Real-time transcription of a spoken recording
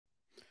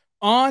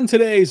On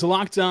today's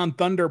Locked On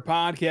Thunder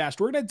podcast,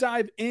 we're going to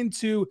dive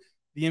into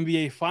the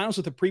NBA Finals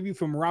with a preview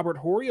from Robert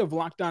Horry of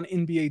Locked On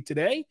NBA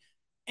Today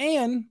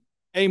and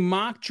a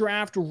mock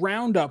draft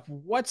roundup.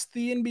 What's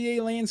the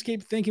NBA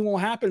landscape thinking will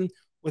happen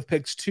with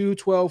picks 2,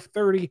 12,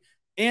 30,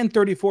 and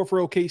 34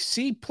 for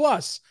OKC?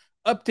 Plus,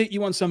 update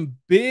you on some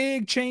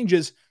big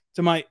changes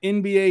to my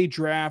NBA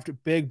draft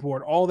big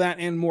board. All that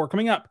and more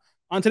coming up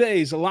on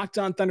today's Locked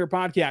On Thunder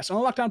podcast on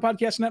the Locked On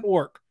Podcast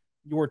Network.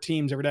 Your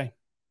teams every day.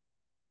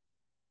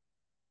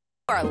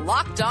 Are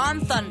Locked On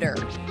Thunder,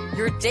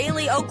 your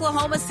daily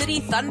Oklahoma City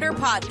Thunder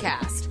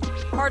podcast.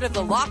 Part of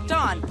the Locked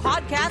On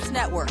Podcast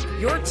Network,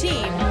 your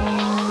team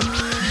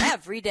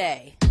every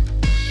day.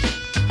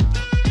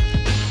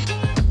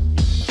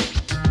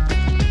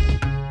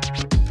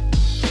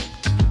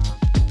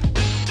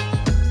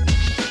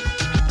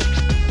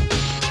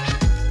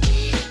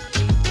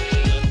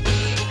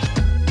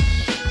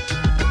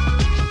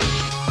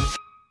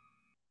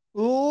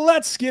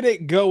 Let's get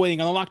it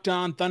going on the Locked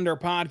On Thunder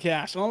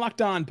podcast, on the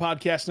Locked On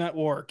Podcast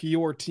Network,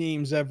 your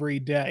teams every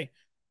day.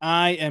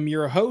 I am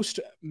your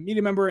host,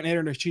 media member, and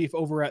editor-in-chief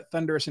over at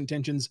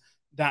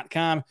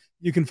thunderousintentions.com.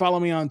 You can follow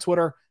me on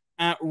Twitter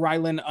at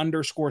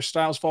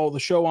Rylan_Styles. Follow the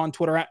show on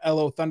Twitter at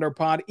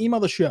LOThunderPod. Email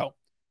the show,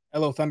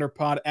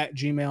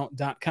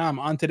 LOThunderPod@gmail.com.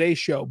 On today's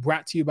show,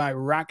 brought to you by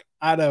Rock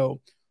Auto.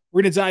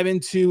 We're going to dive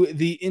into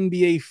the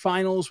NBA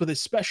Finals with a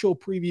special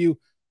preview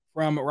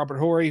from Robert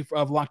Horry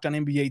of Locked On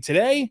NBA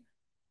Today.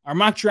 Our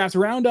mock draft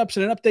roundups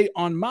and an update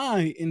on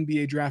my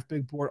NBA draft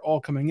big board all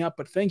coming up.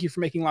 But thank you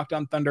for making Locked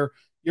On Thunder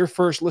your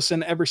first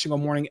listen every single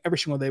morning, every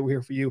single day. We're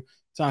here for you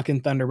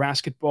talking Thunder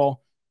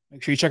basketball.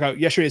 Make sure you check out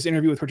yesterday's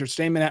interview with Richard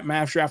Stayman at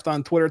Mavs Draft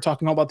on Twitter,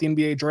 talking all about the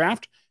NBA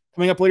draft.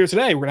 Coming up later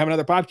today, we're going to have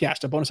another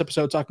podcast, a bonus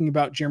episode talking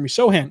about Jeremy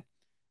Sochan,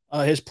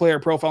 his player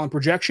profile and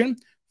projection.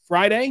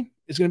 Friday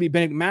is going to be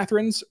Bennett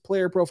Matherin's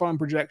player profile and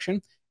projection.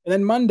 And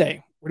then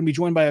Monday, we're going to be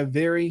joined by a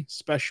very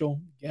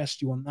special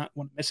guest. You will not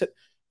want to miss it.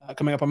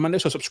 Coming up on Monday.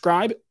 So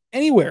subscribe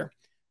anywhere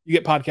you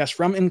get podcasts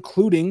from,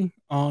 including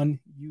on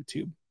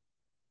YouTube.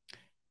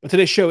 But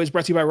today's show is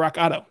brought to you by Rock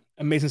Auto.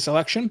 Amazing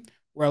selection,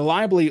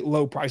 reliably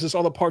low prices,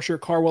 all the parts your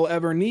car will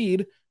ever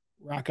need.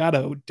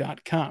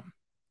 RockAuto.com.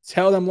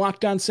 Tell them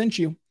Locked On sent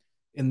you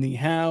in the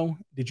how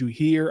did you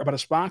hear about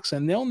us box,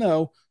 and they'll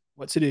know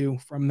what to do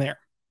from there.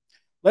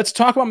 Let's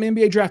talk about my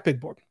NBA draft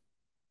big board.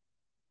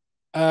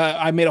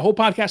 I made a whole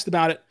podcast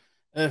about it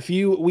a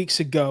few weeks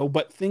ago,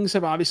 but things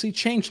have obviously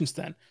changed since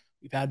then.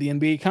 We've had the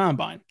NBA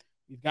Combine.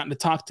 We've gotten to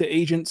talk to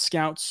agents,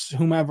 scouts,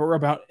 whomever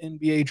about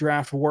NBA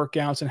draft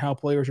workouts and how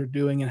players are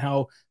doing and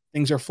how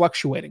things are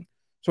fluctuating.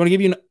 So I want to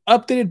give you an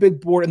updated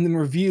big board and then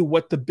review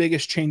what the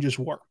biggest changes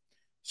were.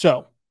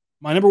 So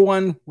my number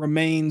one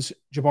remains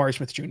Jabari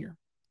Smith Jr.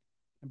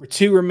 Number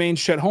two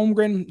remains Chet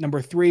Holmgren.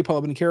 Number three,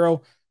 Paolo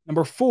Banchero.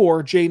 Number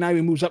four, Jaden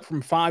Ivey moves up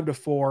from 5 to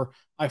 4.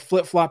 I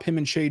flip-flop him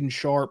and Shaedon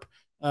Sharpe.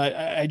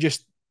 I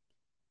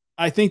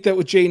think that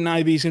with Jaden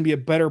Ivey, he's going to be a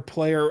better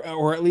player,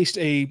 or at least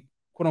a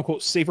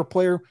quote-unquote safer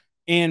player.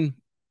 And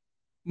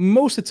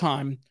most of the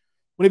time,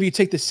 whenever you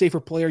take the safer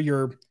player,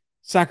 you're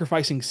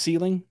sacrificing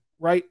ceiling,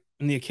 right?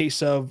 In the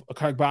case of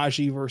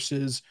Agbaji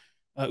versus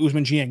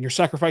Ousmane Dieng, you're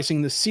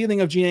sacrificing the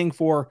ceiling of Dieng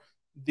for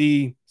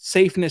the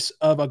safeness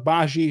of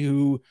Agbaji,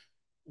 who,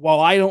 while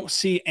I don't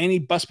see any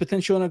bust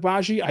potential in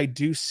Agbaji, I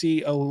do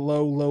see a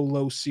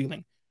low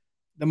ceiling.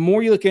 The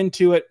more you look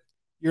into it,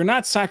 you're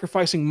not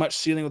sacrificing much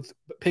ceiling with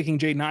picking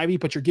Jaden Ivey,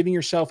 but you're giving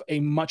yourself a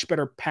much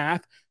better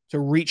path to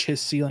reach his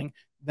ceiling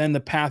than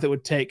the path it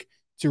would take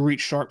to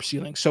reach Sharpe's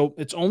ceiling. So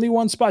it's only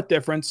one spot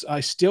difference.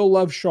 I still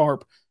love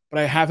Sharpe, but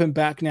I have him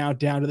back now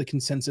down to the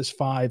consensus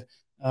 5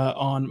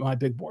 on my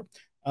big board.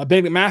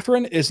 Bennett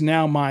Mathurin is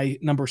now my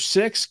number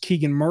 6.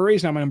 Keegan Murray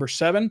is now my number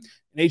 7.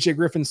 And AJ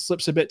Griffin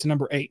slips a bit to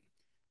number 8.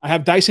 I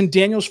have Dyson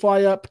Daniels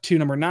fly up to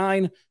number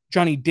 9.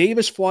 Johnny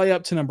Davis fly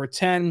up to number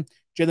 10.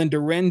 Jalen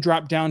Duren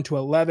dropped down to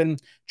 11.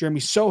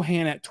 Jeremy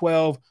Sochan at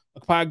 12.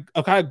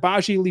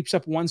 Agbaji leaps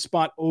up one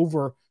spot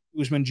over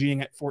Ousmane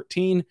Dieng at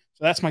 14.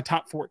 So that's my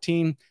top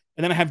 14.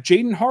 And then I have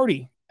Jaden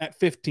Hardy at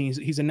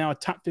 15. He's now a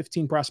top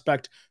 15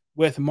 prospect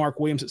with Mark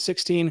Williams at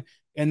 16.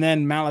 And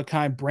then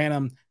Malachi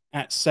Branham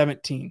at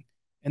 17.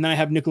 And then I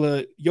have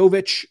Nikola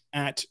Jovic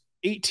at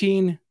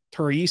 18.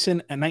 Tari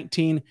Eason at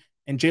 19.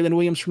 And Jalen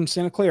Williams from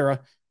Santa Clara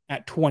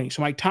at 20.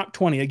 So my top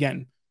 20,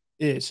 again,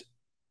 is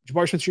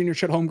Jabari Smith Jr.,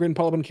 Chet Holmgren,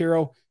 Paolo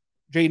Banchero,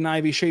 Jaden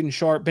Ivey, Shaedon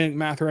Sharpe, Bennett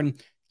Mathurin,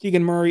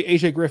 Keegan Murray,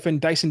 AJ Griffin,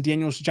 Dyson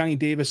Daniels, Johnny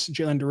Davis,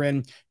 Jalen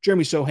Duren,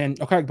 Jeremy Sochan,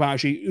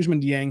 Agbaji,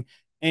 Ousmane Dieng,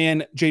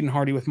 and Jaden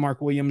Hardy with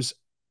Mark Williams,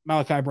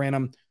 Malachi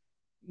Branham,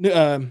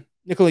 Nikola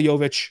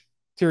Jovic,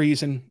 Tari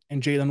Eason,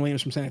 and Jalen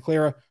Williams from Santa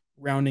Clara,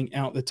 rounding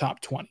out the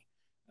top 20.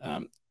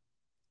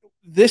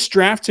 This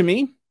draft, to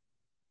me,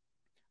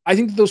 I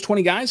think that those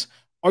 20 guys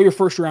are your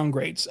first-round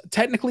grades.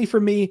 Technically, for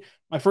me,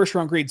 my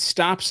first-round grade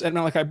stops at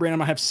Malachi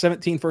Branham. I have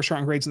 17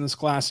 first-round grades in this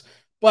class,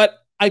 but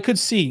I could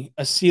see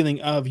a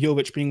ceiling of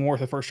Jovic being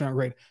worth a first-round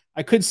grade.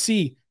 I could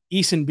see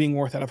Eason being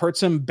worth it. I've heard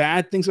some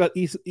bad things about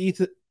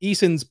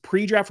Eason's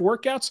pre-draft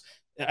workouts.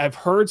 I've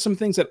heard some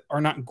things that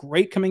are not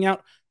great coming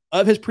out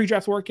of his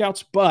pre-draft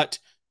workouts, but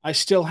I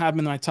still have him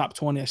in my top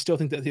 20. I still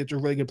think that he's a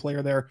really good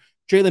player there.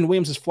 Jalen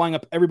Williams is flying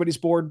up everybody's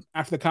board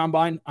after the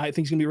combine. I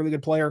think he's going to be a really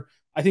good player.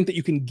 I think that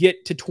you can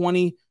get to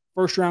 20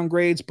 first-round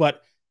grades,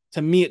 but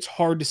to me, it's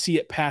hard to see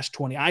it past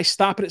 20. I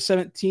stop it at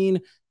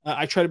 17.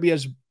 I try to be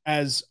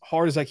as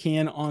hard as I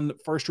can on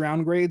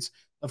first-round grades.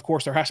 Of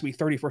course, there has to be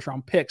 30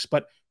 first-round picks,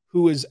 but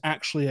who is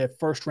actually a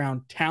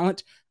first-round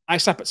talent? I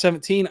stop at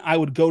 17. I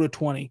would go to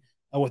 20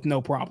 with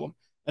no problem.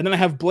 And then I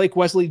have Blake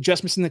Wesley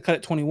just missing the cut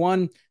at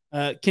 21.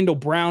 Kendall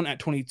Brown at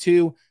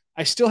 22.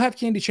 I still have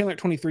Candy Chandler at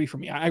 23 for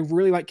me. I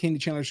really like Candy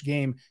Chandler's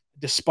game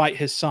despite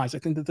his size. I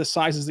think that the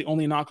size is the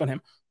only knock on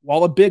him.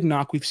 While a big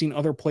knock, we've seen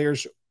other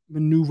players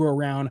maneuver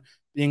around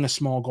being a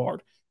small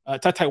guard.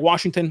 Ty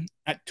Washington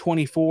at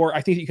 24.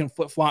 I think you can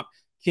flip-flop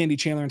Candy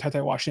Chandler and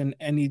Ty Washington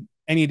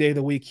any day of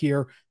the week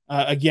here.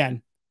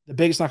 Again, the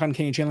biggest knock on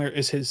Candy Chandler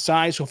is his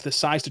size. So if the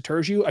size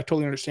deters you, I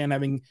totally understand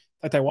having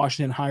Ty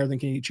Washington higher than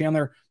Candy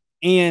Chandler.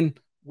 And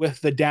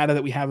with the data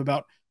that we have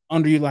about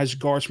underutilized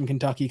guards from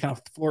Kentucky kind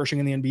of flourishing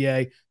in the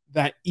NBA,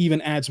 that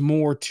even adds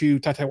more to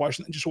Ty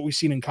Washington than just what we've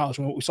seen in college.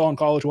 What we saw in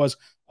college was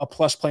a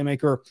plus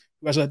playmaker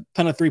who has a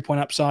ton of three-point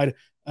upside.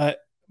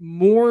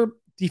 More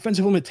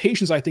defensive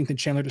limitations, I think, than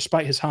Chandler,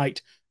 despite his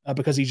height,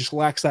 because he just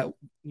lacks that,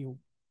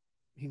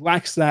 he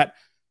lacks that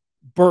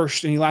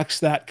burst and he lacks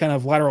that kind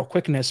of lateral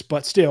quickness.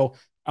 But still,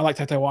 I like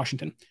Ty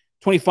Washington.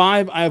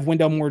 25, I have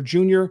Wendell Moore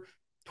Jr.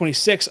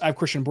 26, I have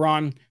Christian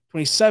Braun.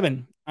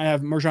 27, I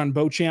have Merjon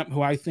Beauchamp,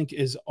 who I think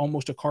is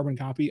almost a carbon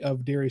copy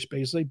of Darius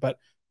Bazley, but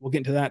we'll get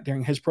into that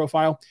during his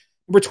profile.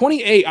 Number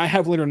 28, I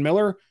have Leonard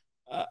Miller.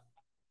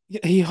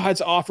 He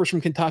has offers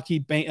from Kentucky,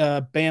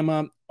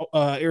 Bama,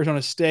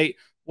 Arizona State.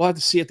 We'll have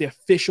to see at the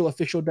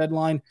official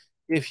deadline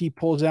if he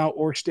pulls out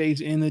or stays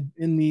in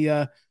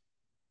the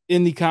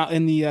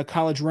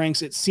college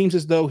ranks. It seems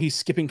as though he's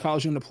skipping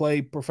college to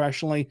play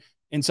professionally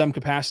in some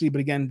capacity, but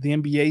again, the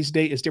NBA's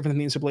date is different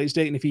than the NCAA's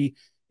date, and if he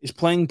is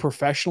playing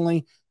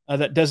professionally,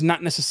 that does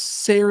not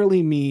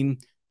necessarily mean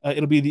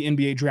it'll be the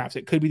NBA draft.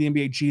 It could be the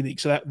NBA G League.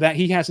 So that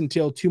he has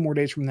until 2 more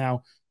days from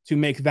now to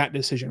make that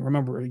decision.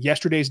 Remember,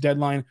 yesterday's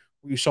deadline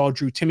where you saw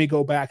Drew Timme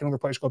go back and other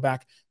players go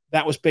back,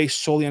 that was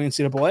based solely on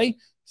NCAA.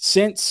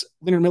 Since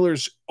Leonard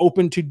Miller's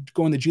open to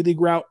going the G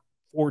League route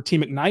for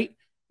Team McKnight,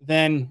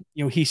 then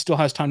he still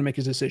has time to make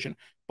his decision.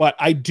 But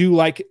I do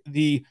like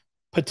the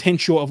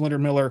potential of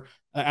Leonard Miller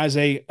as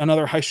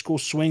another high school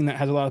swing that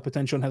has a lot of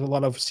potential and has a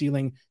lot of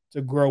ceiling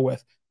to grow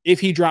with. If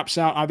he drops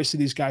out, obviously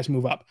these guys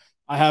move up.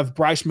 I have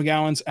Bryce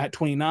McGowan's at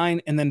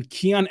 29, and then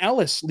Keon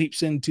Ellis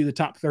leaps into the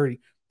top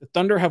 30. The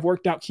Thunder have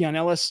worked out Keon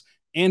Ellis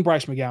and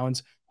Bryce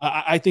McGowan's.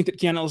 I think that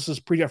Keon Ellis's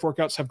pre-draft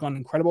workouts have gone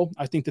incredible.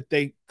 I think that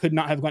they could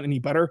not have gone any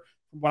better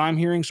from what I'm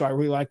hearing. So I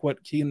really like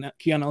what Keon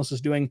Ellis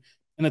is doing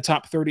in the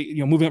top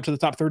 30, moving up to the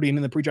top 30 and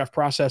in the pre-draft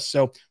process.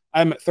 So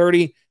I'm at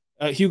 30.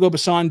 Hugo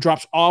Bassan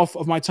drops off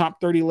of my top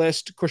 30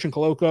 list. Christian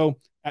Coloco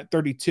at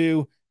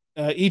 32.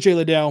 EJ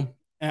Liddell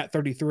at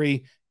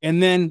 33.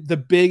 And then the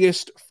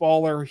biggest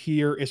faller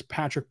here is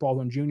Patrick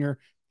Baldwin Jr.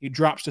 He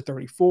drops to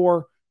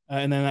 34.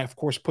 And then that, of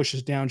course,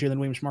 pushes down Jalen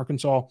Williams from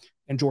Arkansas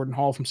and Jordan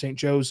Hall from St.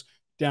 Joe's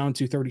down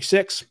to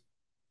 36.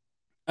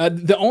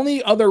 The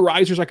only other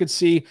risers I could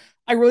see,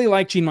 I really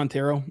like Gene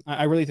Montero.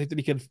 I really think that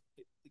he could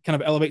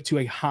kind of elevate to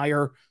a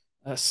higher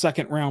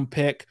second-round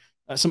pick.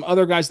 Some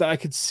other guys that I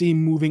could see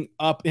moving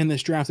up in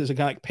this draft is a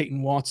guy like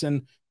Peyton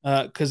Watson,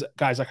 because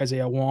guys like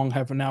Isaiah Wong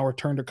have now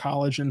returned to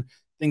college and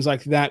things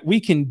like that.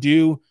 We can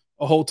do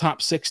a whole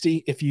top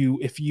 60 if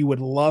you would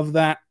love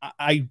that.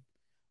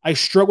 I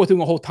struggle with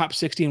doing a whole top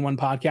 60 in one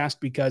podcast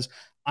because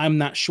I'm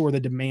not sure the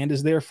demand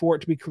is there for it,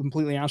 to be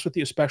completely honest with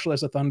you, especially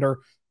as the Thunder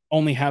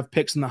only have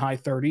picks in the high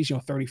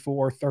 30s,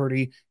 34,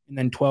 30, and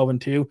then 12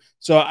 and 2.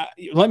 So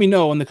let me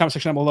know in the comment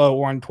section down below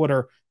or on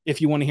Twitter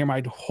if you want to hear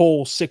my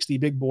whole 60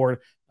 big board.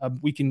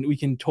 We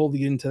can totally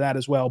get into that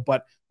as well.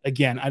 But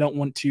again, I don't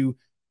want to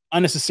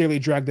unnecessarily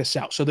drag this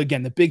out. So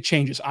again, the big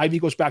changes. Ivy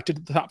goes back to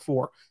the top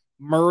 4.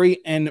 Murray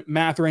and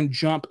Mathurin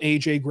jump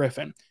AJ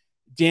Griffin.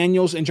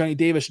 Daniels and Johnny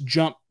Davis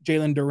jump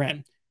Jalen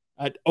Duren.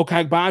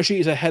 Okagbaji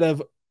is ahead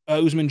of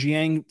Ousmane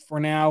Dieng for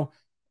now.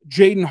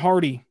 Jaden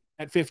Hardy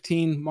at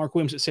 15. Mark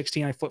Williams at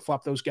 16. I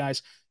flip-flop those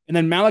guys. And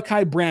then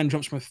Malachi Branham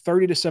jumps from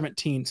 30 to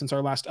 17 since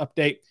our last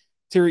update.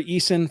 Terry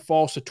Eason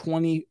falls to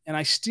 20, and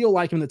I still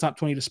like him in the top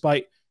 20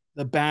 despite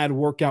the bad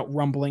workout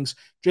rumblings.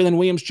 Jalen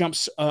Williams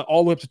jumps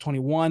all the way up to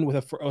 21 with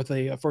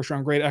a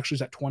first-round grade. Actually,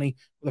 he's at 20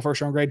 with a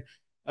first-round grade.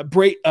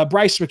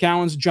 Bryce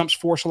McGowan's jumps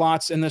 4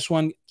 slots in this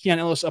one. Keon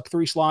Ellis up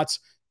 3 slots.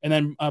 And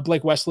then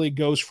Blake Wesley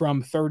goes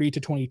from 30 to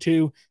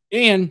 22.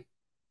 And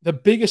the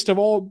biggest of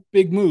all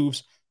big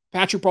moves,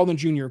 Patrick Baldwin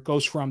Jr.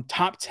 goes from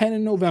top 10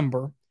 in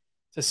November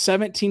to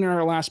 17 on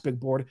our last big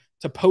board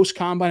to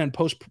post-combine and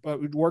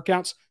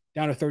post-workouts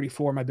down to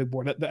 34 on my big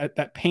board.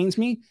 That pains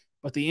me,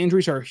 but the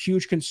injuries are a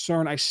huge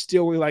concern. I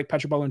still really like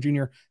Patrick Baldwin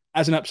Jr.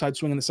 as an upside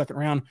swing in the second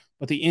round,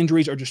 but the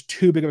injuries are just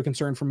too big of a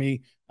concern for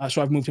me,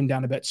 so I've moved him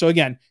down a bit. So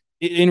again,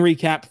 in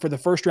recap, for the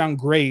first-round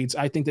grades,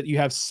 I think that you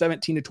have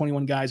 17 to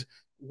 21 guys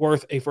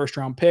worth a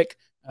first-round pick.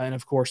 And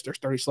of course, there's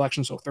 30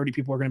 selections, so 30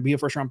 people are going to be a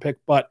first-round pick.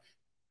 But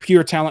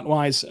pure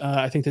talent-wise,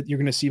 I think that you're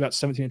going to see about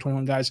 17 to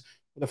 21 guys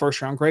with a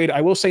first-round grade.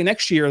 I will say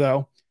next year,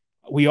 though,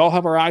 we all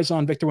have our eyes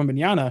on Victor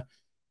Wembanyama.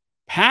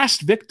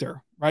 Past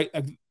Victor, right?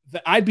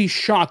 I'd be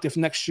shocked if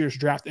next year's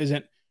draft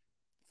isn't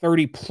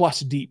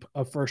 30-plus deep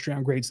of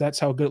first-round grades. That's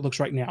how good it looks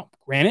right now.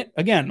 Granted,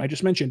 again, I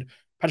just mentioned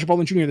Patrick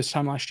Baldwin Jr. this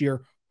time last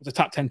year was a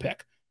top 10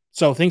 pick.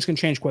 So things can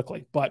change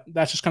quickly, but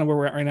that's just kind of where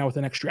we're at right now with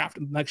the next draft.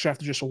 The next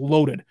draft is just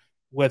loaded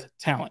with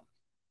talent.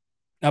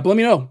 Now, but let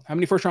me know how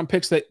many first-round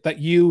picks that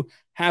you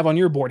have on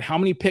your board. How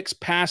many picks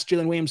past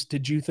Jalen Williams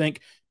did you think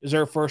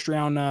deserve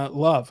first-round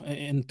love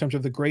in terms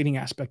of the grading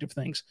aspect of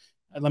things?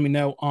 Let me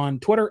know on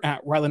Twitter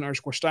at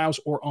Ryland_Styles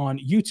or on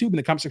YouTube in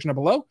the comment section down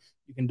below.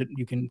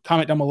 You can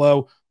comment down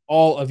below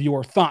all of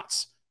your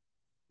thoughts.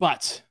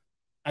 But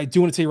I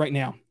do want to tell you right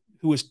now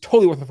who is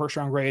totally worth a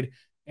first-round grade,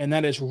 and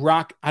that is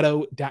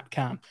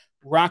rockauto.com.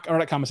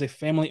 Rockauto.com is a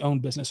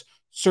family-owned business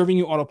serving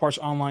you auto parts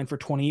online for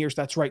 20 years.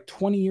 That's right,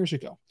 20 years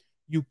ago.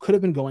 You could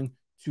have been going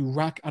to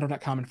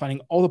rockauto.com and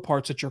finding all the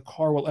parts that your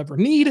car will ever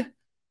need.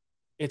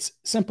 It's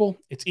simple.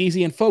 It's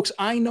easy. And folks,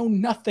 I know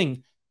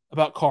nothing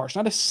about cars,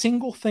 not a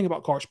single thing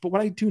about cars. But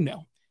what I do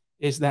know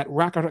is that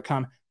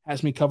rockauto.com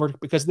has me covered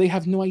because they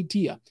have no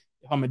idea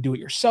if I'm a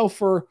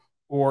do-it-yourselfer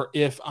or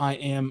if I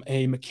am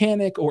a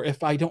mechanic or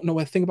if I don't know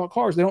a thing about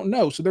cars. They don't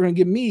know. So they're going to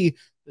give me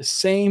the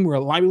same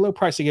reliably low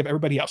price they give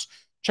everybody else.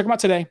 Check them out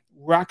today,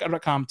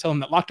 rockauto.com. Tell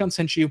them that Locked On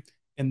sent you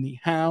in the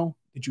how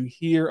did you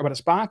hear about us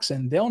box,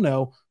 and they'll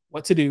know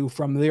what to do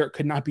from there. It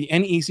could not be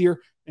any easier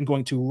than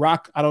going to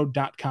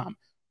rockauto.com.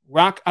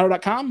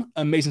 Rockauto.com,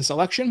 amazing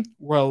selection,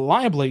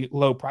 reliably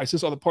low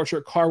prices, all the parts your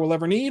car will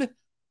ever need.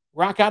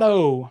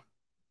 Rockauto.com.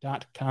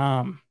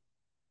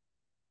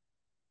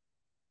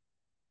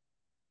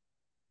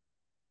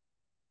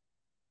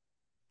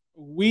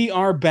 We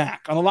are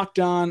back on the Locked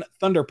On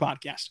Thunder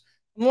podcast,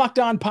 on the Locked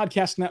On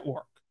Podcast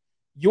Network,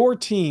 your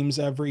teams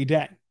every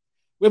day.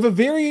 We have a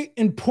very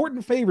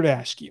important favor to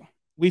ask you.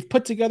 We've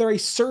put together a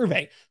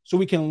survey so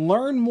we can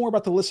learn more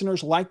about the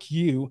listeners like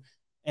you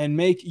and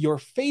make your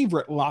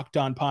favorite Locked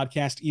On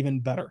podcast even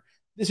better.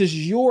 This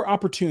is your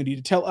opportunity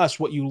to tell us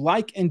what you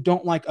like and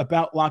don't like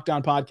about Locked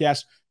On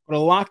Podcast. Go to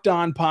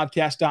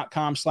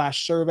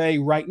lockedonpodcast.com/survey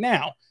right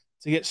now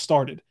to get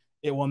started.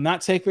 It will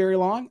not take very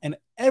long, and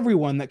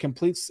everyone that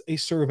completes a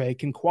survey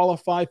can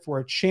qualify for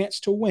a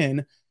chance to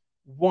win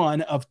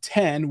one of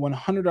 10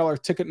 $100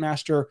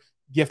 Ticketmaster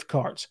gift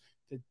cards.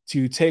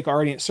 To take our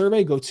audience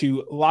survey, go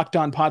to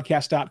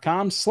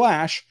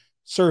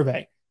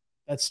lockedonpodcast.com/survey.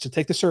 That's to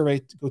take the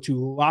survey. Go to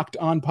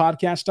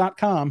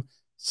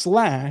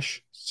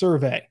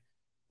lockedonpodcast.com/survey.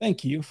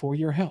 Thank you for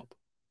your help.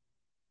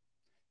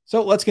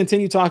 So let's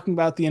continue talking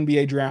about the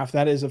NBA draft.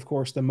 That is, of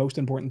course, the most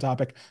important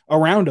topic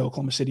around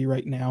Oklahoma City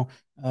right now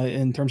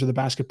in terms of the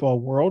basketball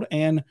world.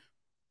 And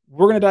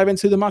we're going to dive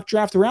into the mock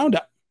draft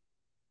roundup.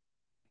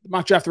 The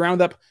mock draft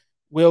roundup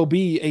will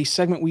be a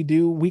segment we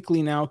do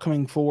weekly now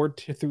coming forward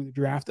through the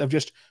draft of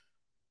just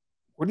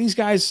where these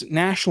guys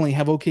nationally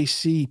have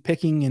OKC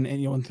picking and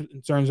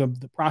in terms of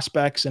the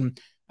prospects and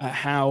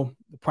how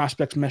the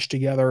prospects mesh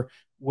together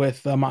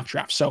with mock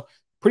draft. So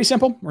pretty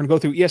simple. We're going to go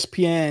through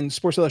ESPN,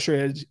 Sports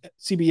Illustrated,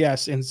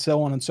 CBS, and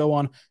so on,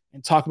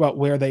 and talk about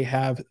where they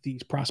have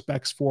these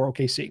prospects for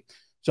OKC.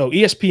 So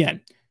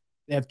ESPN,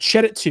 they have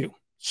Chet at 2.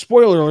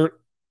 Spoiler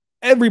alert,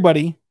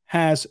 everybody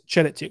has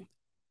Chet at 2.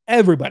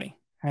 Everybody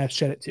has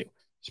Chet at 2.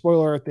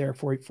 Spoiler alert there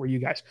for you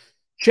guys.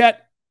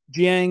 Chet,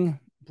 Jiang,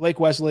 Blake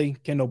Wesley,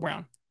 Kendall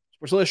Brown.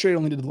 Sports Illustrated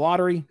only did the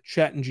lottery,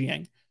 Chet and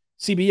Jiang.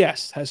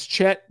 CBS has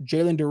Chet,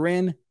 Jalen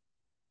Duren,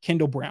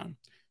 Kendall Brown.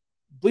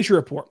 Bleacher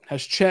Report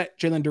has Chet,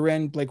 Jalen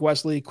Duren, Blake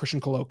Wesley,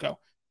 Christian Coloco.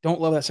 Don't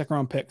love that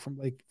second-round pick from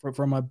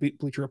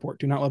Bleacher Report.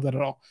 Do not love that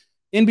at all.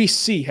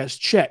 NBC has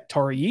Chet,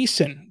 Tari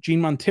Eason, Gene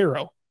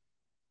Montero.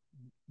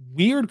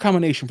 Weird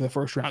combination for the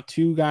first round.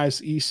 Two guys,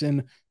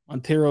 Eason,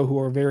 Montero, who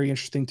are very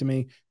interesting to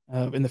me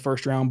in the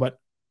first round, but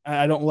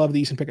I don't love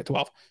the Eason pick at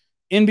 12.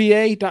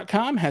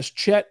 NBA.com has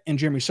Chet and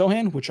Jeremy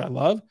Sohan, which I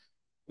love.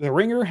 The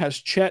Ringer has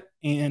Chet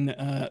and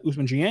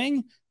Ousmane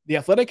Dieng. The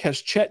Athletic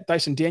has Chet,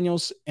 Dyson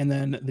Daniels, and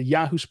then the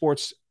Yahoo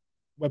Sports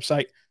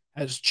website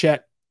has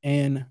Chet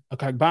and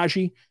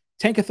Akagbaji.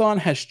 Tankathon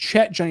has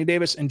Chet, Johnny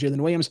Davis, and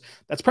Jalen Williams.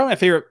 That's probably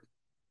my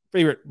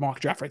favorite mock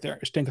draft right there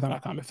is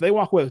Tankathon.com. If they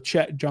walk away with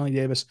Chet, Johnny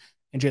Davis,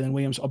 and Jalen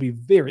Williams, I'll be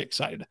very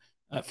excited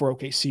for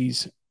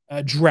OKC's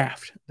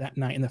draft that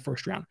night in the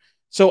first round.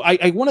 So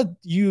I want to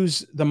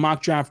use the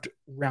mock draft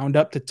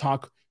roundup to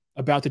talk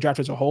about the draft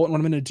as a whole. And what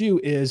I'm going to do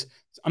is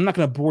I'm not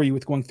going to bore you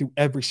with going through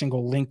every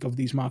single link of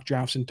these mock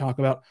drafts and talk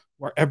about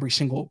where every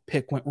single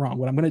pick went wrong.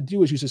 What I'm going to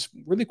do is use this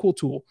really cool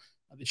tool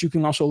that you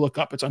can also look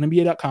up. It's on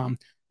NBA.com.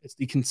 It's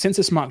the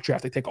consensus mock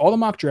draft. They take all the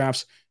mock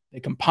drafts, they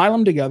compile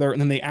them together,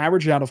 and then they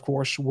average out, of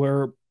course,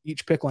 where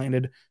each pick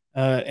landed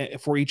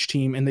for each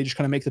team, and they just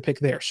kind of make the pick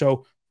there.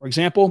 So, for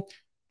example,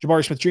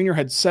 Jabari Smith Jr.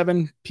 had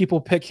 7 people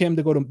pick him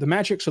to go to the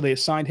Magic, so they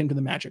assigned him to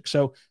the Magic.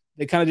 So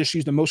they kind of just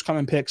used the most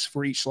common picks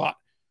for each slot.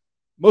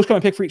 Most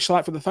common pick for each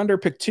slot for the Thunder,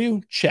 pick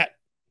 2, Chet.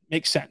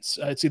 makes sense.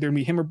 It's either going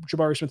to be him or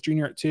Jabari Smith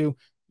Jr. at 2.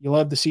 You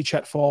love to see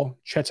Chet fall.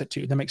 Chet's at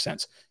 2. That makes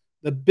sense.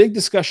 The big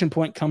discussion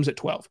point comes at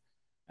 12.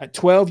 At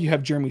 12, you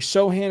have Jeremy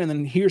Sohan, and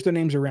then here's the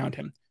names around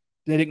him.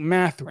 Benedict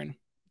Mathurin,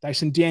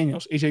 Dyson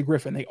Daniels, AJ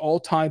Griffin. They all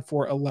tied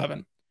for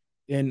 11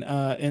 in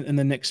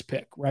the Knicks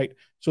pick, right?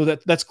 So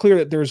that's clear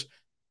that there's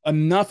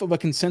enough of a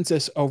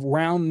consensus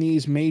around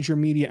these major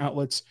media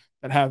outlets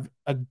that have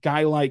a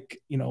guy like,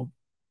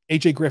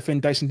 AJ Griffin,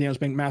 Dyson Daniels,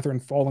 Benedict Mathurin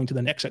falling to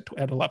the Knicks at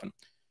 11.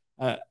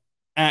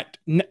 At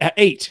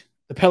 8,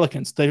 the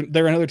Pelicans,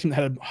 they're another team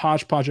that had a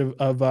hodgepodge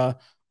of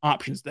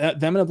options. Them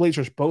and the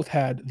Blazers both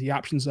had the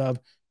options of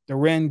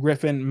Duren,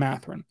 Griffin,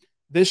 Mathurin.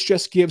 This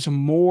just gives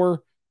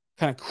more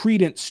kind of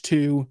credence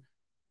to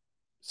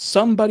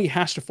somebody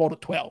has to fall to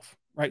 12,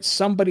 right?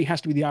 Somebody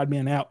has to be the odd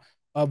man out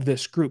of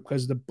this group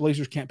because the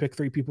Blazers can't pick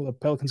 3 people. The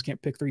Pelicans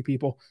can't pick 3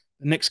 people.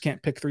 The Knicks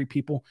can't pick 3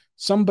 people.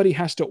 Somebody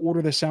has to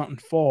order this out and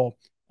fall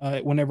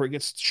whenever it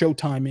gets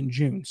showtime in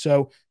June.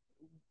 So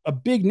a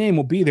big name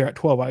will be there at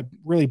 12, I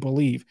really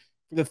believe.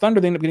 For the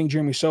Thunder, they end up getting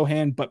Jeremy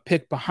Sohan, but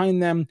picked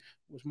behind them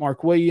was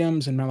Mark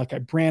Williams and Malachi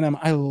Branham.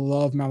 I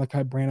love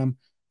Malachi Branham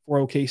for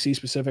OKC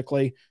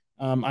specifically.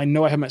 I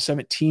know I have him at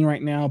 17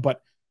 right now,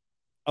 but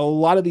a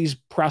lot of these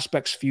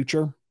prospects'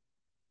 future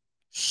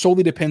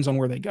solely depends on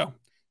where they go.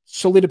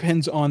 Solely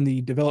depends on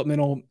the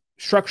developmental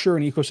structure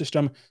and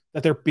ecosystem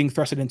that they're being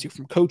thrusted into,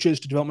 from coaches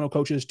to developmental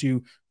coaches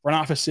to front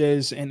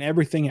offices and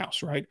everything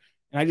else, right?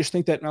 And I just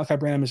think that Malachi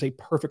Branham is a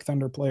perfect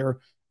Thunder player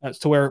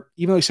to where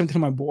even though he's 17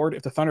 on my board,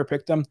 if the Thunder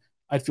picked him,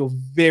 I'd feel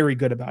very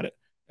good about it.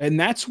 And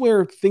that's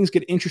where things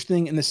get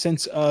interesting in the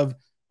sense of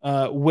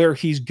where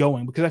he's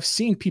going, because I've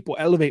seen people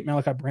elevate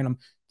Malachi Branham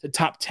to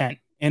top 10.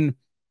 And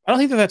I don't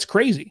think that that's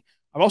crazy.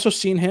 I've also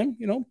seen him,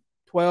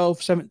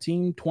 12,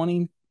 17,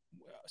 20,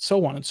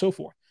 so on and so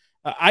forth.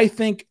 I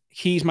think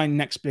he's my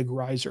next big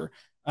riser.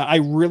 I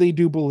really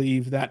do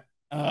believe that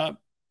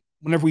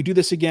whenever we do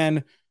this again,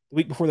 the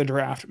week before the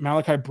draft,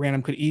 Malachi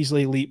Branham could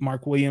easily leap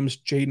Mark Williams,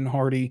 Jaden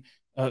Hardy,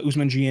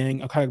 Ousmane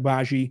Dieng, Ochai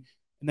Agbaji,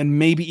 and then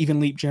maybe even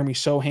leap Jeremy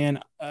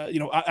Sohan.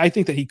 I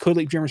think that he could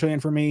leap Jeremy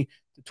Sohan for me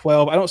to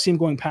 12. I don't see him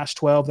going past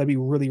 12. That'd be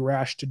really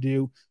rash to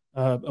do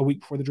a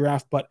week before the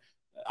draft, but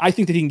I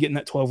think that he can get in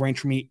that 12 range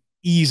for me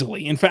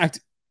easily. In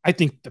fact, I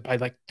think that by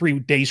like 3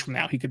 days from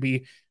now, he could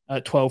be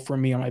 12 for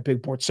me on my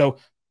big board. So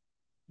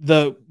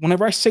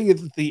whenever I say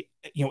that the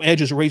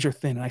edge is razor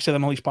thin, and I said that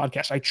on all these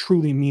podcasts, I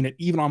truly mean it.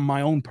 Even on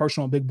my own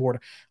personal big board,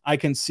 I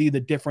can see the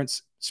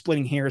difference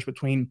splitting hairs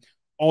between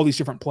all these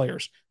different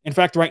players. In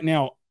fact, right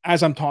now,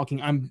 as I'm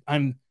talking,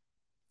 I'm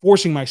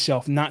forcing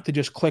myself not to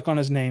just click on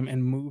his name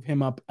and move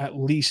him up at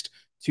least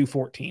to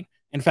 14.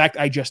 In fact,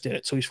 I just did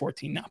it, so he's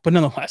 14 now. But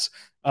nonetheless,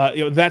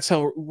 that's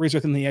how razor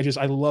thin the edge is.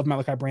 I love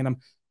Malachi Branham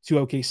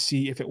to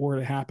OKC if it were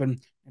to happen.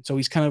 And so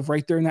he's kind of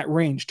right there in that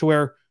range, to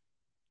where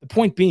the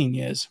point being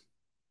is,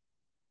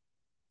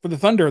 for the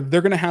Thunder,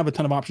 they're going to have a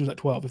ton of options at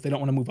 12 if they don't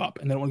want to move up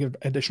and they don't want to give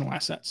additional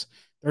assets.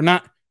 They're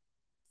not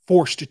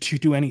forced to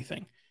do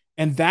anything.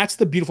 And that's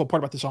the beautiful part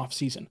about this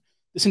offseason.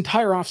 This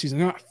entire offseason,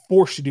 they're not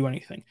forced to do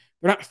anything.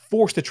 They're not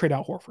forced to trade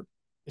Al Horford.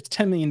 It's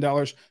 $10 million.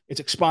 It's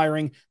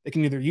expiring. They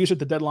can either use it at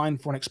the deadline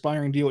for an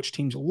expiring deal, which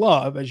teams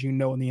love, as you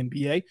know, in the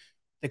NBA.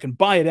 They can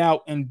buy it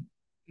out and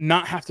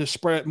not have to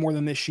spread it more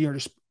than this year,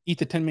 just eat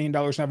the $10 million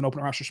and have an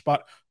open roster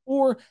spot.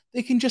 Or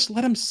they can just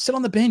let him sit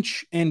on the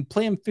bench and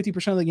play him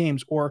 50% of the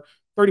games or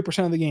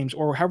 30% of the games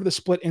or however the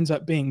split ends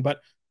up being,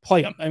 but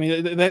play him. I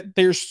mean,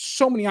 there's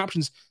so many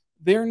options.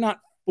 They're not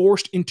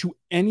forced into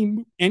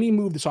any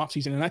move this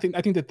offseason. And I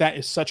think that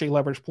is such a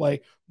leverage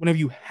play whenever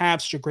you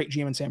have such a great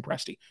GM in Sam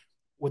Presti.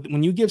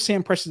 When you give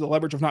Sam Presti the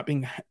leverage of not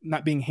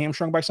being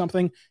hamstrung by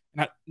something,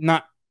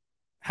 not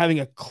having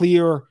a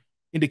clear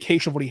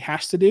indication of what he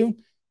has to do,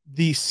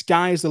 the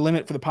sky is the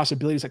limit for the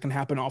possibilities that can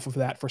happen off of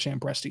that for Sam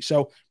Presti.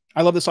 So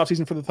I love this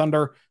offseason for the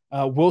Thunder.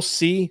 We'll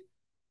see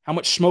how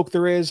much smoke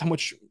there is, how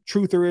much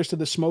truth there is to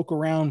the smoke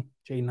around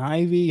Jaden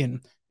Ivey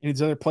and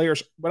these other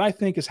players. What I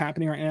think is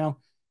happening right now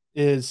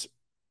is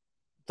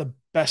the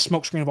best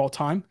smokescreen of all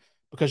time,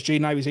 because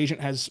Jaden Ivey's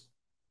agent has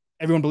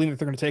everyone believing that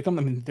they're going to take him.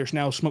 I mean, there's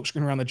now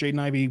smokescreen around the Jaden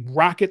Ivey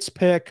Rockets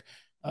pick,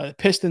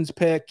 Pistons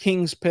pick,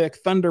 Kings pick,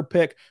 Thunder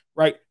pick,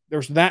 right?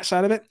 There's that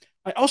side of it.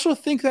 I also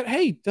think that,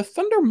 hey, the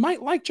Thunder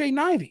might like Jaden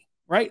Ivey,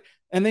 right?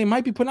 And they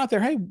might be putting out there,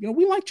 hey,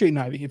 we like Jaden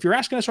Ivey. If you're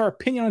asking us our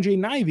opinion on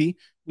Jaden Ivey,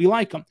 we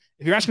like him.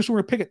 If you're asking us who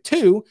we're going to pick at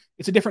 2,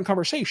 it's a different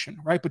conversation,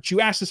 right? But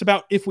you asked us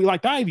about if we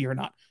liked Ivey or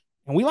not.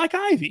 And we like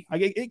Ivey.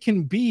 It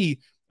can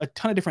be a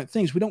ton of different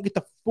things. We don't get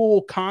the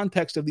full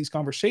context of these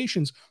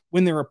conversations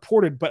when they're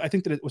reported, but I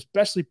think that it was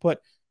bestly put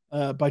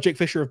by Jake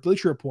Fisher of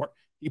Bleacher Report.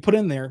 You put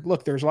in there,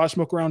 look, there's a lot of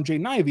smoke around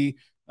Jaden Ivey.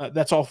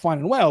 That's all fine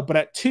and well, but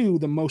at 2,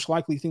 the most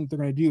likely thing that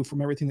they're going to do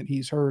from everything that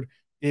he's heard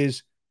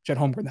is Chet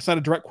Holmgren. That's not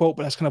a direct quote,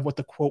 but that's kind of what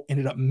the quote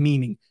ended up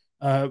meaning,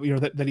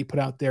 that he put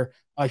out there.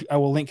 I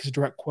will link his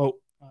direct quote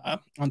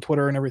on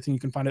Twitter and everything. You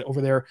can find it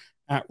over there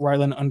at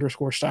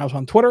Rylan_Styles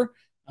on Twitter.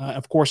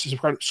 Of course,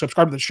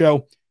 subscribe to the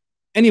show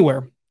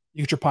anywhere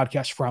you get your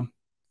podcast from.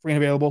 Free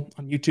and available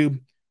on YouTube,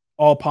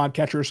 all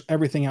podcatchers,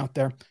 everything out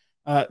there.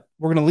 We're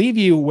going to leave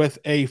you with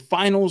a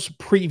finals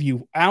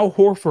preview. Al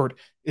Horford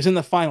is in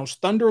the finals.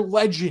 Thunder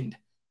legend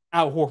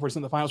Al Horford is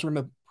in the finals. We're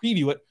going to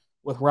preview it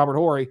with Robert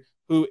Horry,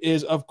 who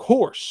is, of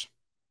course,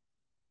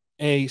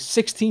 a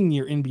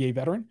 16-year NBA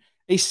veteran,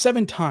 a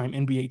 7-time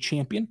NBA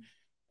champion,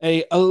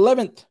 a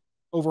 11th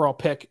overall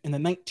pick in the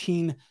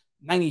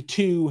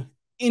 1992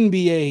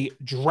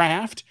 NBA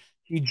draft.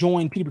 He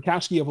joined Peter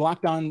Bukowski of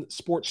Locked On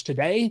Sports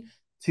today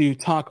to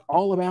talk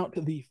all about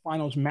the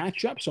finals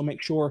matchup. So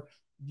make sure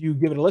you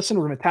give it a listen.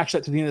 We're going to attach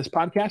that to the end of this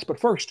podcast. But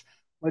first,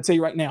 let's say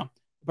right now,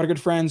 about our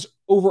good friends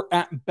over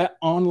at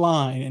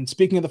BetOnline. And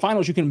speaking of the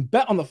finals, you can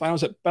bet on the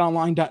finals at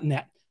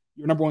betonline.net,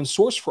 your number one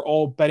source for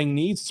all betting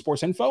needs,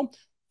 sports info.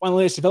 Find the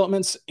latest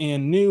developments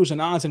and news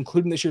and odds,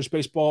 including this year's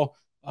baseball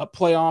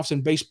playoffs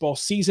and baseball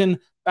season,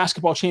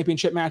 basketball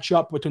championship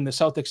matchup between the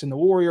Celtics and the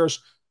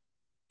Warriors.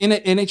 In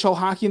NHL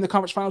hockey in the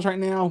conference finals right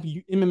now,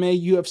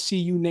 MMA,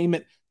 UFC, you name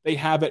it, they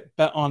have it.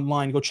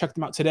 BetOnline. Go check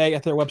them out today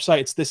at their website.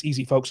 It's this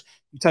easy, folks.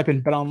 You type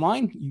in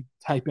BetOnline. You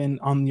type in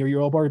on your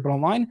URL bar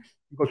BetOnline.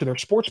 You go to their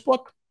sports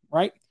book,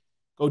 right?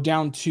 Go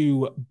down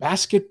to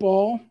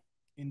basketball,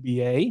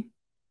 NBA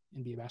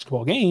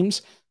basketball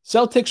games.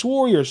 Celtics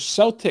Warriors.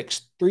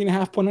 Celtics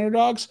 3.5-point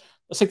underdogs.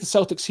 Let's take the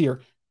Celtics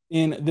here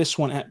in this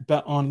one at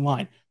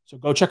BetOnline. So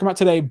go check them out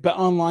today.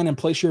 BetOnline and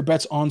place your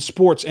bets on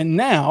sports. And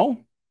now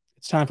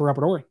it's time for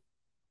Robert Horry.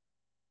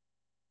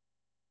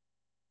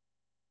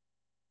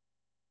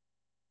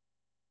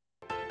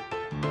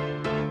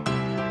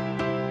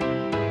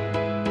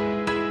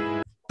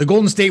 The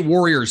Golden State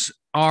Warriors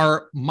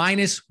are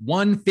minus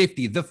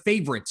 150, the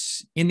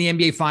favorites in the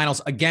NBA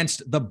Finals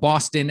against the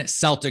Boston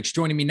Celtics.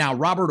 Joining me now,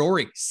 Robert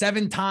Horry,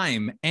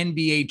 7-time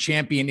NBA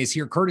champion, is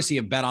here courtesy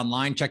of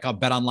BetOnline. Check out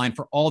BetOnline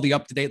for all the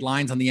up-to-date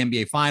lines on the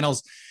NBA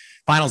Finals,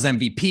 Finals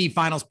MVP,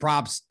 Finals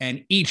props,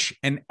 and each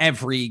and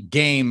every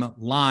game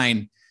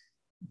line.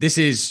 This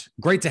is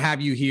great to have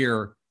you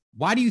here.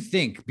 Why do you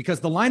think, because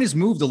the line has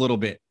moved a little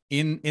bit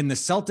in the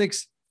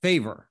Celtics'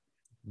 favor,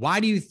 why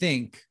do you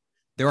think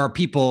there are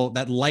people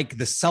that like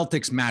the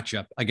Celtics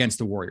matchup against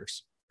the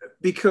Warriors?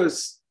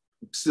 Because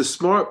the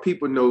smart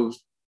people know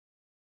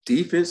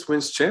defense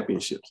wins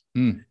championships.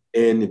 And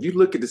if you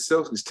look at the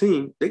Celtics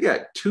team, they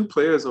got 2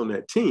 players on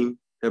that team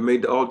that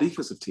made the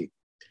all-defensive team.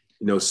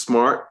 You know,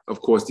 Smart,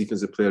 of course,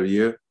 defensive player of the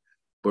year,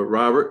 but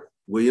Robert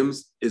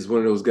Williams is one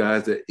of those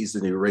guys that is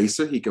an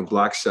eraser. He can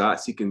block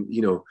shots. He can,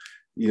 he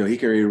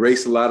can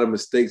erase a lot of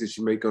mistakes that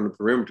you make on the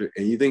perimeter.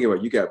 And you think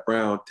about, you got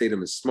Brown, Tatum,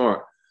 and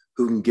Smart,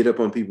 who can get up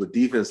on people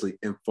defensively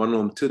and funnel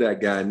them to that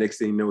guy. Next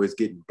thing you know, it's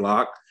getting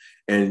blocked.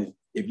 And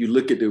if you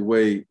look at the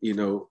way,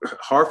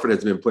 Hartford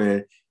has been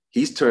playing,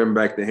 he's turned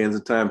back the hands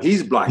of time.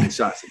 He's blocking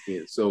shots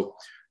again. So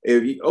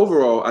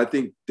overall, I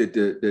think that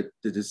the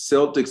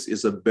Celtics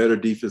is a better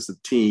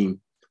defensive team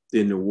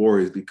than the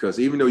Warriors, because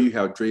even though you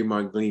have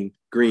Draymond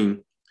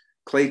Green,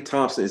 Klay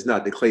Thompson is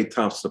not the Klay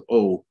Thompson of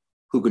old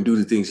who can do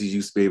the things he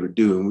used to be able to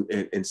do.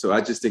 And so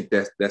I just think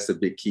that's a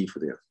big key for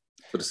them,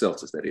 for the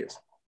Celtics, that is.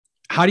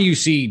 How do you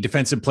see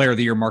Defensive Player of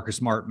the Year Marcus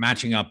Smart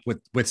matching up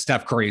with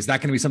Steph Curry? Is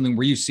that going to be something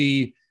where you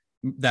see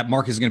that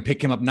Marcus is going to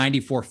pick him up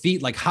 94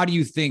 feet? Like, how do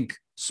you think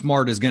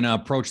Smart is going to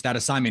approach that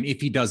assignment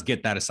if he does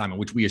get that assignment,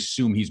 which we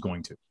assume he's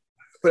going to?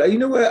 But you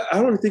know what?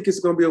 I don't think it's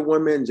going to be a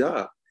one-man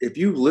job. If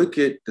you look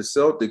at the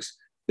Celtics,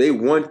 they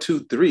 1,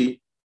 2,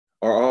 3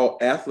 are all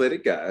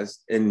athletic guys,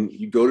 and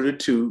you go to the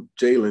 2,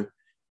 Jalen,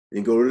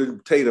 and go to the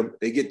Tatum,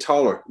 they get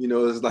taller.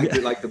 It's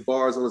like the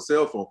bars on a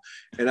cell phone.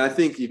 And I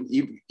think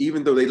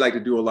even though they like to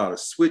do a lot of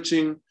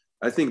switching,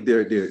 I think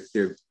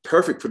they're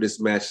perfect for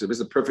this matchup. It's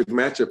a perfect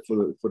matchup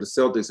for the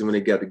Celtics, and when they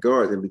got to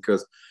guard them,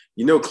 because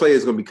Klay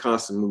is going to be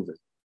constantly moving.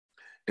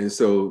 And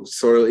so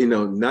sort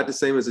of, not the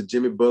same as a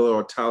Jimmy Butler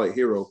or Tyler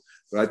Hero,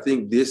 but I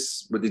think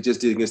what they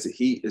just did against the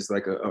Heat is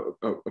like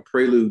a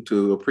prelude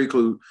to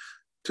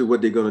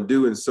what they're going to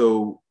do. And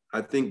so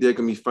I think they're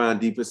going to be fine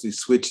defensively,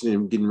 switching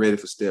and getting ready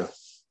for Steph.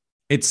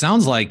 It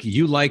sounds like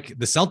you like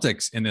the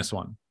Celtics in this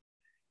one.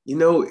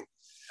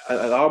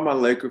 All my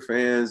Laker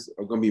fans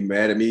are going to be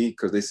mad at me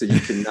because they say you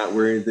cannot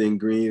wear anything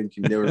green. You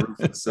can never root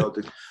for the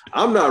Celtics.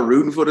 I'm not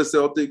rooting for the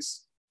Celtics.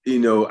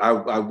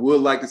 I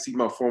would like to see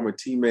my former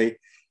teammate,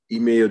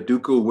 Ime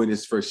Udoka, win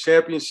his first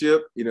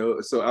championship,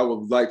 so I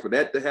would like for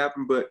that to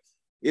happen. But,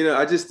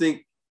 I just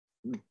think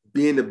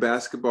being the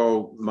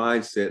basketball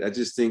mindset, I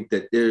just think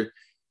that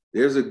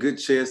there's a good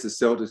chance the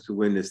Celtics could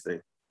win this thing.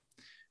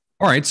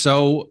 All right,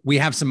 so we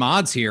have some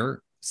odds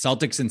here.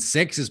 Celtics in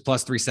 6 is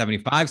plus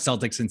 375.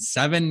 Celtics in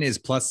 7 is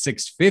plus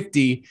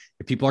 650.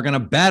 If people are going to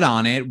bet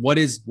on it, what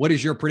is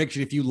your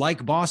prediction if you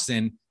like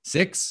Boston?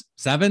 6,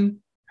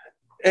 7?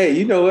 Hey,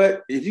 you know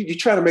what? If you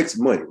try to make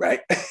some money,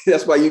 right?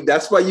 that's why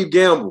you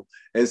gamble.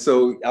 And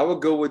so I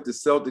would go with the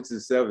Celtics in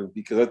 7,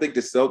 because I think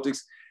the Celtics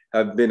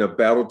have been a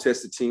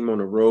battle-tested team on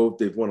the road.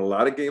 They've won a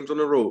lot of games on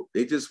the road.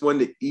 They just won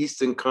the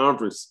Eastern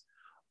Conference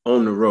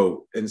on the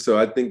road. And so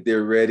I think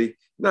they're ready.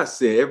 Not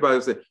saying everybody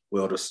will say,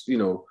 well,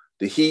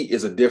 the Heat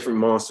is a different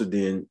monster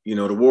than,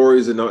 the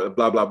Warriors and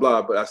blah, blah,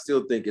 blah. But I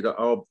still think it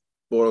all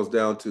boils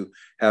down to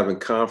having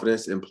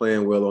confidence and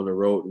playing well on the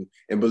road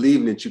and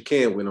believing that you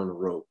can win on the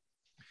road.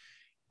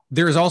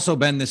 There's also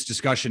been this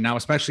discussion now,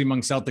 especially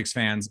among Celtics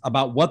fans,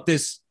 about what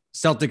this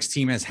Celtics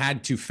team has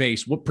had to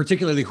face,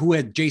 particularly who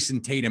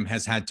Jason Tatum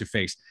has had to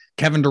face.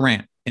 Kevin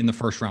Durant in the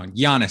first round,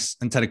 Giannis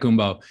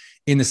Antetokounmpo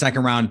in the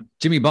second round,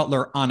 Jimmy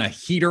Butler on a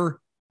heater,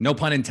 no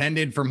pun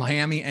intended, for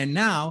Miami, and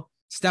now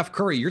Steph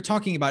Curry. You're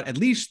talking about at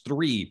least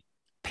 3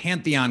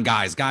 pantheon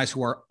guys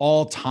who are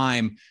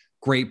all-time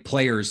great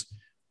players.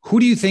 Who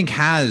do you think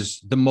has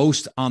the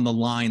most on the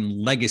line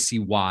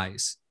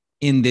legacy-wise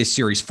in this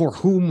series? For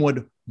whom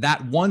would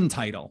that one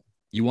title,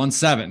 you won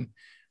 7,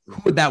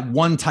 who would that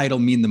one title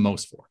mean the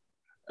most for?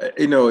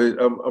 I'm going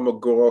to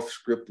go off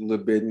script a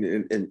little bit,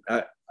 and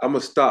I'm going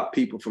to stop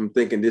people from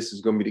thinking this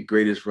is going to be the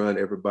greatest run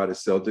ever by the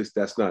Celtics.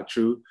 That's not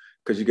true,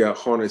 because you got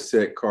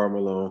Hornacek, Karl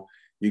Malone,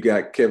 you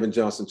got Kevin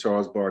Johnson,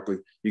 Charles Barkley,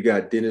 you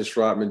got Dennis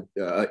Rodman,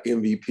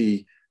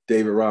 MVP,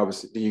 David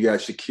Robinson, then you got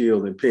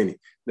Shaquille and Penny.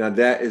 Now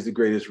that is the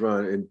greatest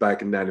run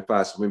back in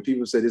 '95. So when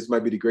people say this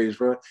might be the greatest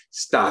run,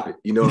 stop it.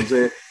 You know what I'm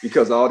saying?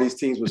 Because all these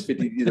teams was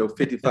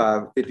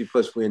 55, 50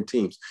 plus win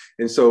teams.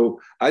 And so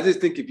I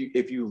just think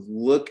if you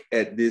look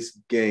at this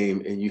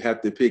game and you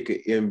have to pick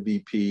an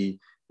MVP,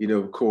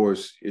 of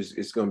course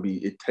it's going to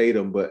be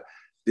Tatum, but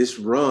this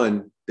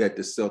run that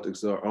the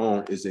Celtics are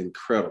on is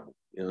incredible.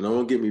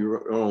 Don't get me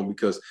wrong,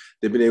 because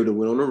they've been able to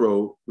win on the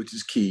road, which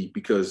is key,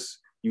 because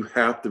you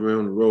have to win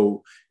on the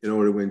road in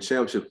order to win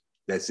championship.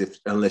 That's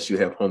unless you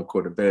have home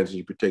court advantage and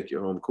you protect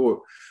your home court.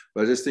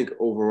 But I just think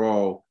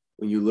overall,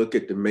 when you look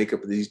at the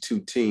makeup of these two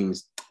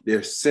teams,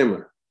 they're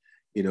similar.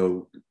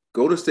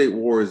 Golden State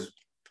Warriors,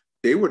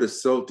 they were the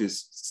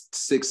Celtics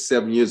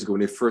 6-7 years ago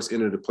when they first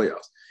entered the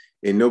playoffs.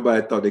 And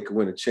nobody thought they could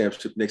win a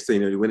championship. Next thing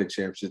you know, they win a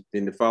championship.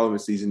 Then the following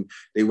season,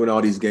 they win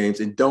all these games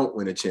and don't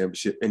win a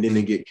championship. And then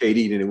they get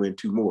KD, then they win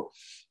 2 more.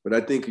 But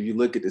I think if you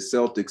look at the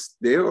Celtics,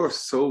 there are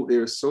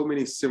so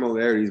many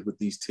similarities with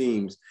these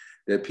teams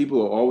that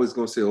people are always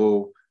going to say,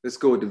 oh, let's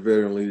go with the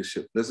veteran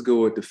leadership. Let's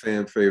go with the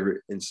fan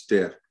favorite and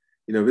Steph.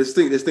 Let's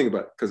think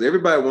about it, because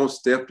everybody wants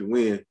Steph to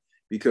win,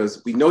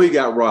 because we know he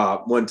got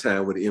robbed one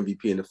time with the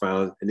MVP in the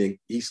finals, and then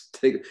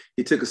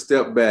he took a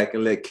step back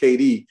and let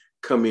KD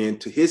come in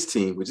to his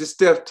team, which is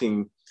Steph's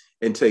team,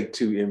 and take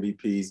 2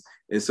 MVPs.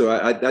 And so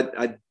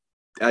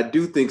I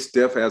do think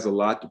Steph has a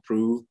lot to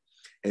prove,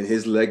 and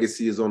his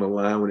legacy is on the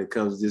line when it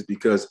comes to this,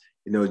 because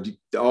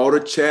all the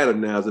chatter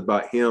now is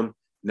about him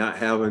not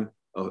having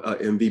a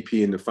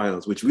MVP in the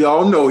finals, which we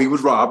all know he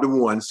was robbed and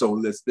won. So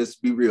let's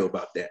be real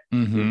about that.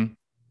 Mm-hmm.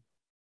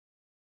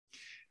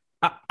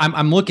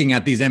 I'm looking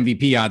at these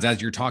MVP odds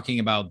as you're talking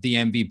about the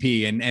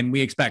MVP, and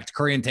we expect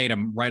Curry and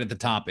Tatum right at the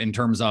top in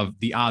terms of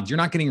the odds. You're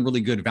not getting really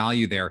good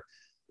value there.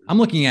 I'm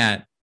looking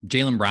at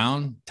Jaylen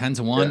Brown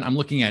 10-1. Yeah. I'm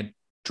looking at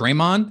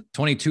Draymond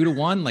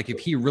 22-1. Like, if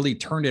he really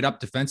turned it up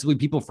defensively,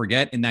 people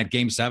forget in that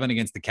game 7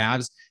 against the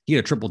Cavs, he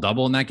had a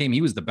triple-double in that game.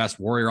 He was the best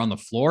Warrior on the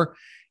floor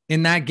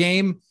in that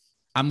game.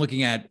 I'm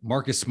looking at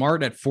Marcus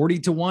Smart at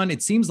 40-1.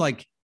 It seems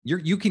like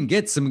you can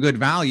get some good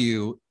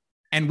value.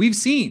 And we've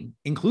seen,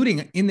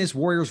 including in this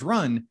Warriors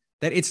run,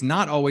 that it's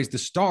not always the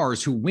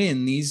stars who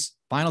win these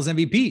finals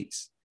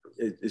MVPs.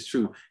 It's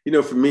true.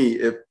 For me,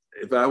 if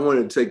I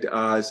wanted to take the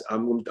odds,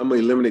 I'm going to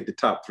eliminate the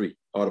top 3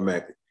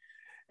 automatically.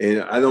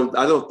 And I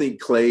don't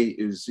think Clay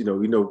is,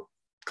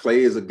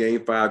 Clay is a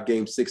game 5,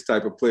 game 6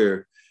 type of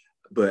player.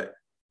 But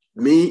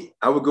me,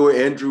 I would go with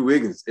Andrew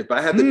Wiggins. If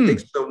I had to pick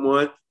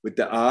someone with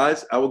the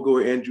odds, I would go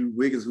with Andrew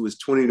Wiggins, who is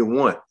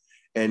 20-1.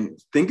 And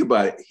think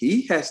about it.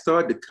 He has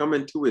started to come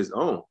into his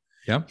own.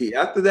 Yep.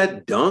 After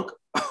that dunk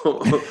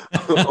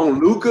on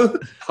Luka,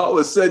 all of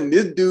a sudden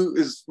this dude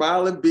is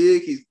smiling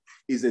big.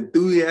 He's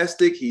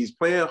enthusiastic. He's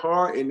playing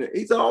hard, and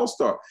he's an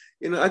all-star.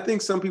 I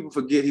think some people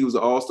forget he was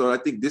an all-star. I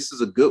think this is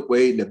a good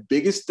way, the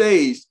biggest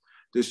stage,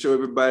 to show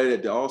everybody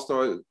that the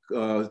all-star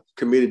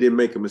committee didn't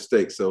make a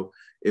mistake. So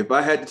if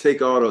I had to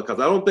take all the, because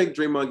I don't think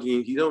Draymond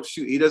Green,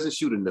 he doesn't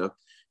shoot enough,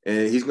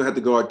 and he's going to have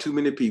to guard too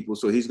many people,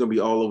 so he's going to be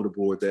all over the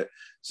board.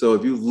 So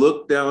if you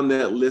look down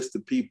that list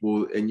of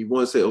people and you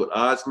want to say,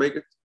 odds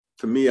maker,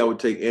 for me, I would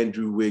take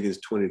Andrew Wiggins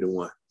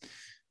 20-1.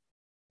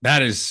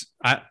 That is,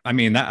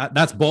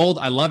 that's bold.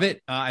 I love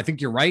it. I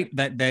think you're right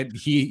that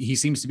he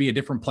seems to be a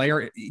different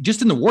player.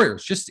 Just in the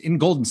Warriors, just in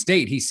Golden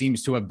State, he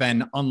seems to have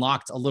been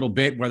unlocked a little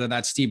bit, whether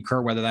that's Steve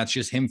Kerr, whether that's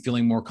just him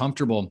feeling more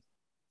comfortable.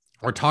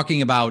 We're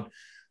talking about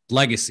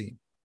legacy.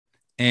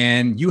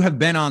 And you have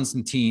been on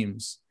some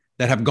teams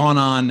that have gone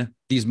on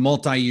these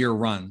multi-year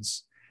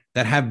runs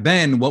that have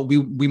been what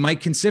we might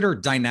consider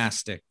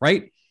dynastic,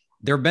 right?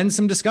 There have been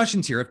some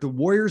discussions here. If the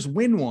Warriors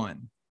win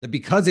one, that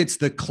because it's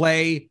the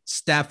Clay,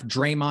 Steph,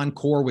 Draymond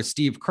core with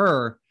Steve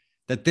Kerr,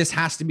 that this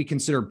has to be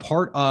considered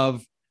part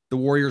of the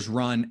Warriors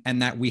run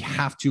and that we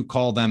have to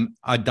call them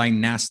a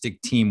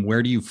dynastic team.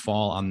 Where do you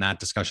fall on that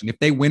discussion? If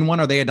they win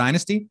one, are they a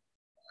dynasty?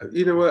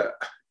 You know what?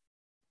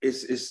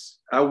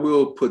 I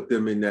will put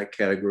them in that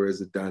category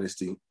as a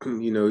dynasty.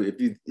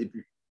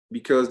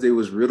 Because they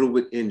was riddled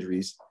with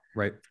injuries,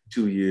 right?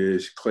 2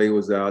 years, Clay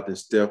was out, then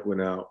Steph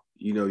went out.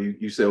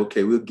 you say,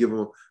 okay, we'll give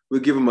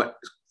them a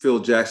Phil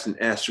Jackson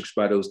asterisk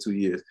by those 2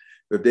 years.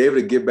 But if they're able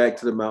to get back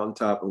to the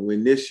mountaintop and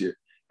win this year,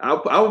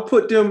 I would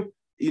put them,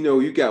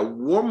 you got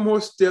one more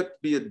step to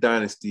be a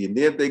dynasty. And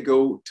then if they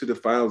go to the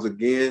finals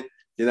again,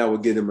 then I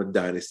would give them a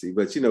dynasty.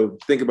 But,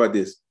 think about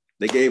this.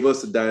 They gave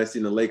us a dynasty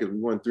in the Lakers. We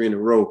won 3 in a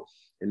row.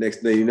 And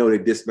next thing they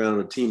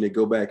dismantle a team, they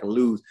go back and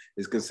lose.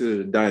 It's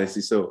considered a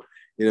dynasty. So,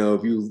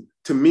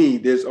 to me,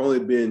 there's only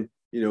been,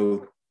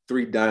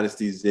 3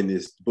 dynasties in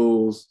this: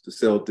 Bulls, the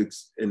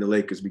Celtics, and the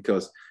Lakers,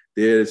 because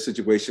they're in a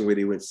situation where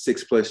they went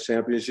 6+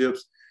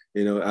 championships.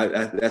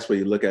 That's what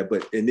you look at.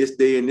 But in this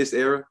day, in this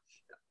era,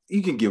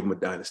 you can give them a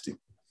dynasty.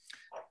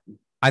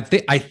 I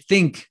think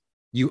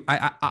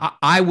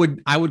I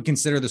would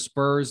consider the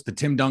Spurs, the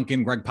Tim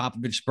Duncan, Greg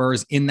Popovich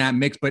Spurs in that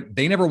mix, but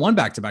they never won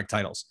back-to-back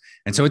titles.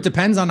 And so it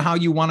depends on how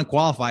you want to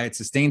qualify it.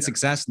 Sustained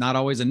success, not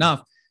always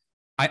enough.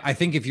 I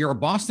think if you're a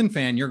Boston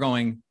fan, you're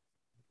going,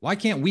 why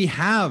can't we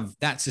have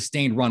that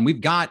sustained run?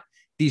 We've got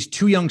these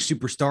 2 young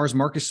superstars,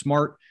 Marcus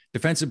Smart,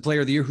 Defensive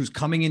Player of the Year, who's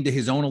coming into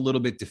his own a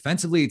little bit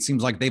defensively. It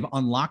seems like they've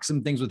unlocked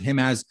some things with him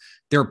as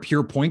their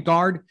pure point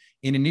guard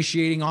in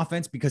initiating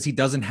offense, because he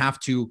doesn't have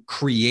to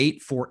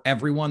create for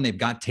everyone. They've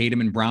got Tatum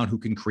and Brown who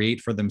can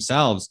create for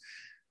themselves.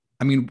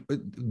 I mean,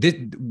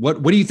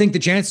 what do you think the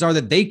chances are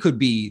that they could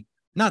be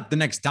not the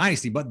next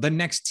dynasty, but the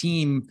next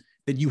team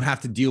that you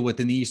have to deal with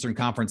in the Eastern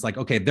Conference? Like,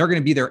 okay, they're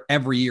going to be there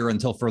every year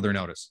until further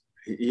notice.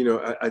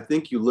 I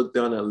think you look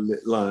down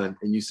that line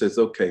and you says,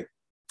 okay,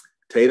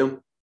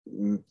 Tatum,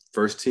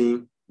 first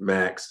team,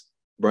 max.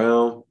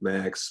 Brown,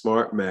 max.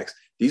 Smart, max.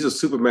 These are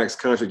super max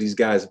contracts these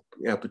guys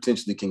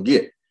potentially can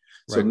get.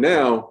 Right. So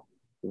now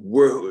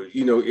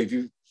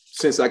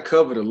since I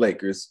cover the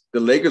Lakers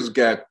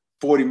got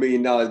 $40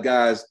 million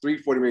guys,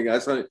 $40 million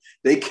guys.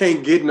 They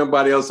can't get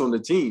nobody else on the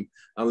team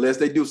unless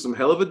they do some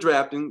hell of a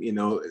drafting,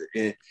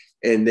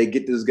 and they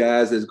get those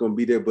guys that's going to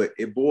be there. But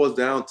it boils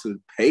down to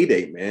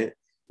payday, man.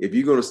 If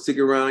you're going to stick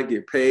around and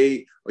get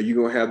paid, or you're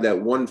going to have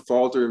that one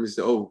falter and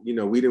say,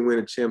 we didn't win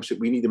a championship,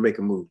 we need to make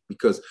a move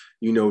because,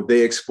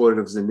 they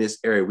exploited us in this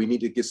area. We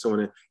need to get someone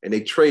in, and they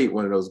trade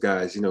one of those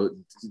guys.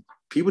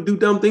 People do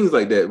dumb things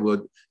like that.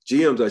 Well,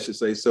 GMs, I should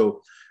say.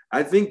 So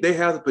I think they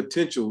have the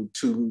potential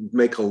to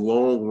make a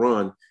long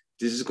run.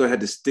 They're just going to have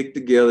to stick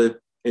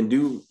together and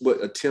do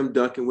what a Tim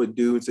Duncan would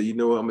do and say, I'm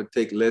going to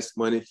take less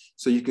money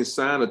so you can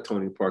sign a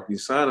Tony Parker, you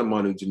sign a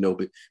Manu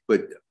Ginobili.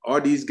 But are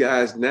these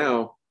guys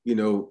now,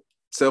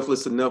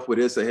 selfless enough where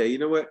they say, hey, you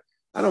know what?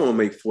 I don't want to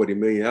make $40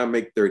 million. I'll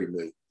make $30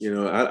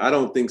 million. I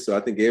don't think so. I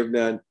think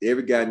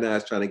every guy now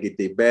is trying to get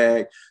their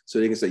bag so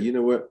they can say, you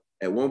know what?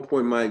 At one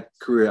point in my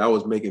career, I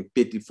was making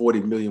 50,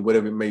 40 million,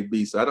 whatever it may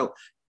be. So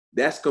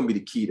that's going to be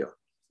the key though.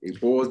 It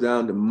boils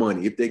down to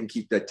money if they can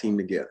keep that team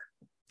together.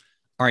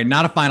 All right.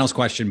 Not a finals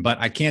question, but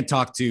I can't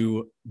talk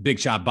to Big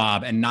Shot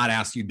Bob and not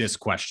ask you this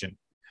question.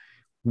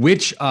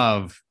 Which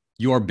of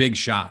your big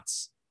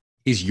shots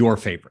is your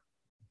favorite?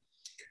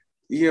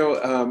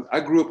 I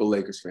grew up a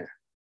Lakers fan,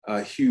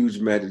 a huge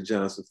Magic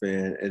Johnson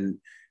fan. And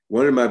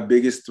one of my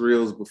biggest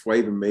thrills before I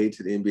even made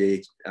to the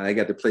NBA, I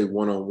got to play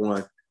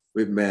one-on-one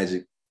with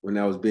Magic when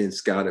I was being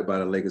scouted by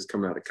the Lakers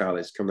coming out of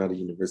college, coming out of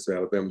University of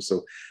Alabama.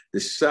 So the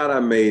shot I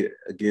made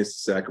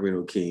against the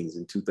Sacramento Kings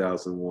in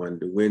 2001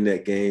 to win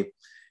that game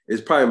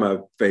is probably my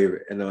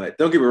favorite. And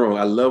don't get me wrong,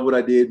 I love what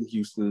I did in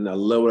Houston. I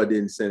love what I did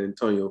in San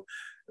Antonio.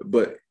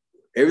 But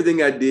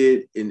everything I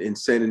did in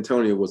San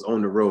Antonio was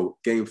on the road,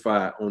 Game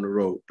 5 on the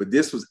road. But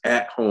this was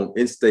at home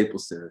in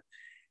Staples Center.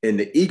 And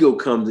the ego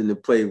comes into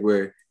play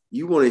where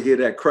you want to hear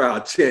that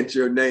crowd chant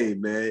your name,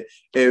 man.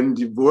 And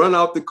you run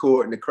off the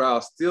court and the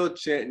crowd's still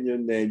chanting your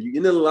name. You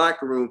in the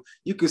locker room,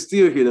 you can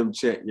still hear them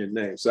chanting your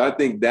name. So I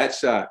think that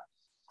shot,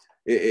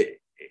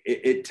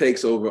 it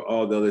takes over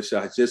all the other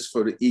shots just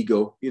for the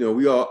ego.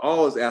 We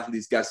all as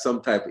athletes got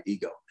some type of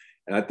ego.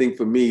 And I think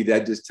for me,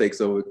 that just takes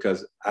over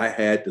because I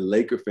had the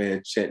Laker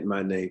fans chanting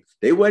my name.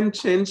 They wasn't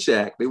chanting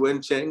Shaq. They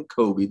wasn't chanting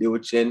Kobe. They were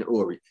chanting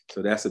Horry.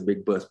 So that's a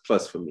big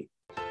plus for me.